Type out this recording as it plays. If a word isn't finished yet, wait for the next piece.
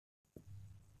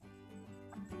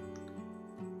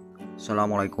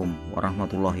Assalamualaikum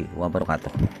warahmatullahi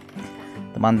wabarakatuh.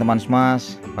 Teman-teman semua,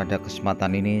 pada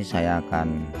kesempatan ini saya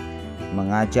akan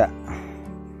mengajak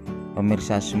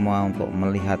pemirsa semua untuk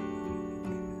melihat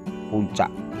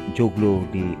puncak Joglo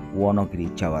di Wonogiri,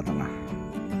 Jawa Tengah.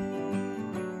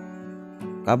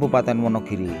 Kabupaten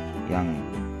Wonogiri yang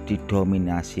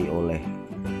didominasi oleh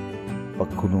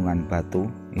pegunungan batu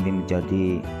ini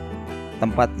menjadi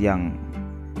tempat yang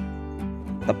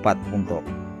tepat untuk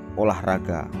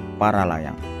olahraga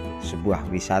Paralayang, sebuah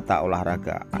wisata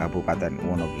olahraga Kabupaten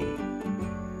Wonogiri.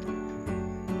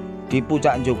 Di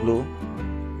puncak Joglo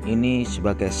ini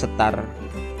sebagai setar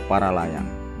Paralayang,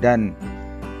 dan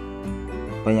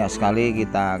banyak sekali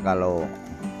kita kalau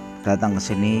datang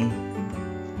ke sini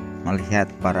melihat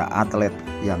para atlet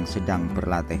yang sedang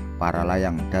berlatih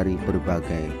paralayang dari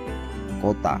berbagai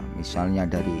kota, misalnya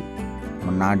dari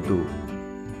Manado,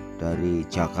 dari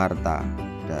Jakarta,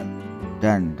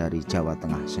 dan dari Jawa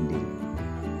Tengah sendiri.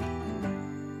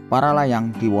 Paralayang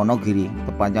di Wonogiri,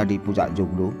 tepatnya di puncak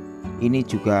Joglo, ini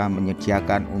juga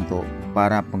menyediakan untuk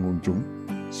para pengunjung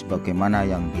sebagaimana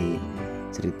yang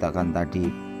diceritakan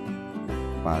tadi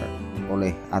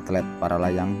oleh atlet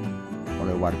paralayang,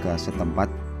 oleh warga setempat.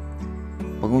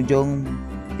 Pengunjung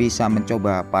bisa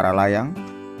mencoba paralayang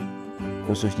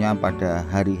khususnya pada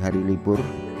hari-hari libur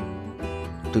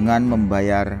dengan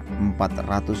membayar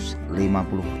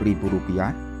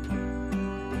Rp450.000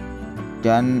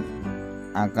 dan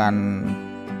akan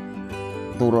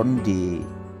turun di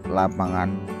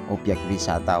lapangan objek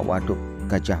wisata waduk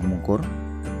Gajah Mungkur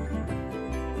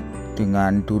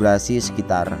dengan durasi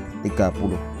sekitar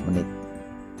 30 menit.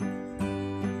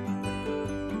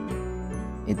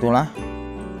 Itulah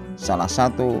salah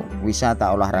satu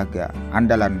wisata olahraga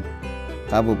andalan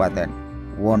Kabupaten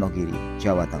Wonogiri,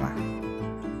 Jawa Tengah.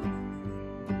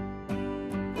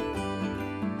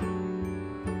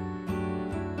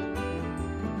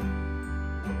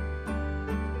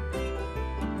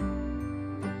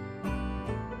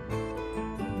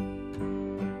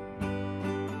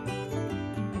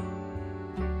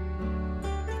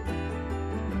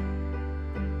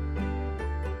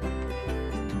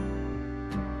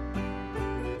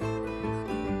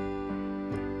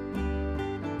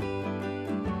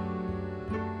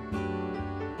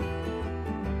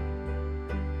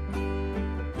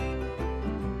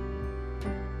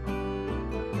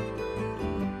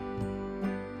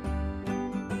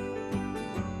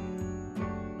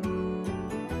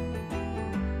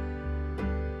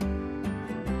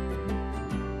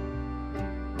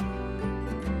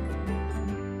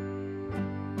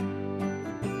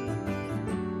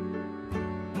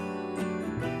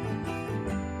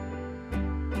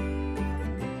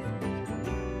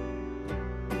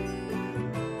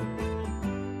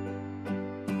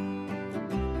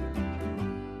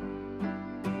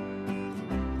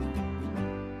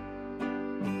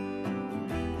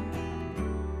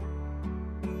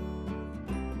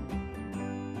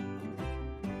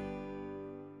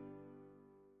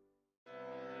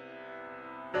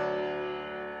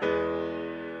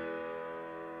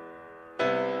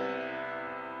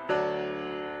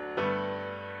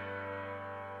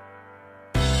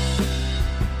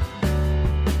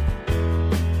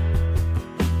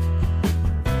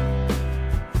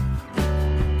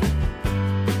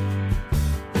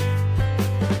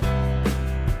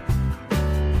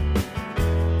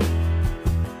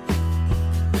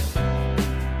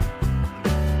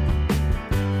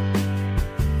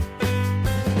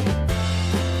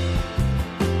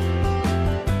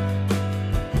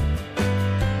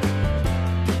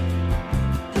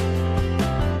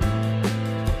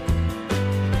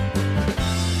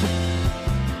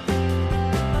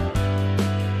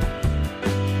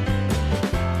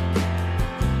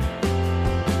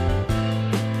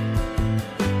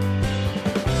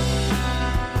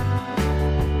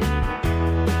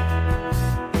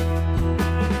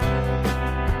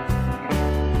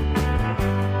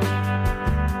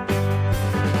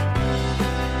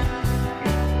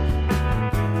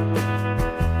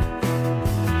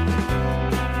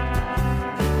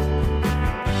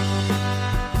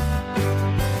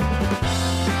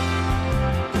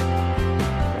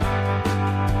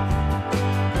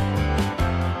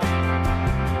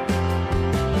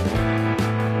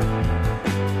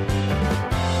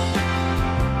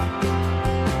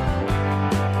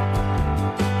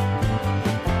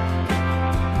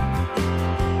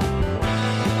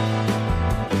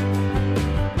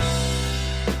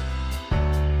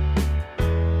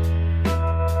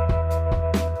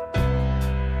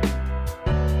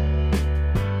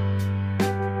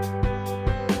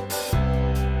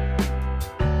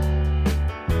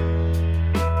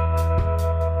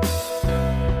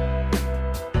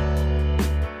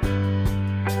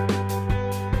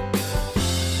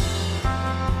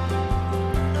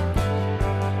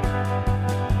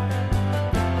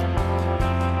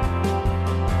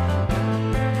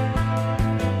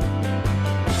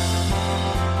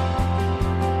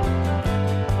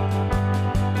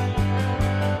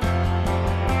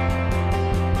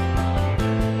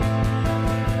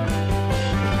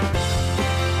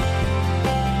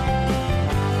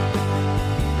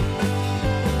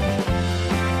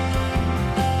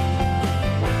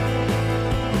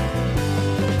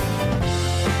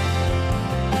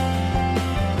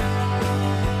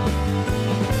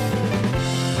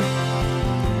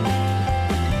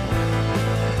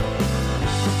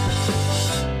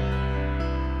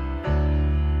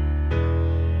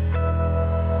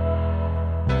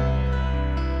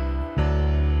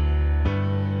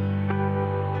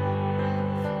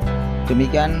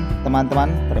 Demikian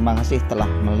teman-teman, terima kasih telah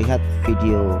melihat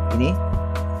video ini.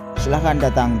 Silahkan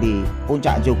datang di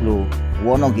Puncak Joglo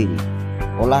Wonogiri,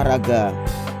 olahraga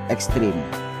ekstrim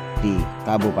di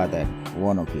Kabupaten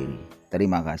Wonogiri.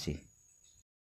 Terima kasih.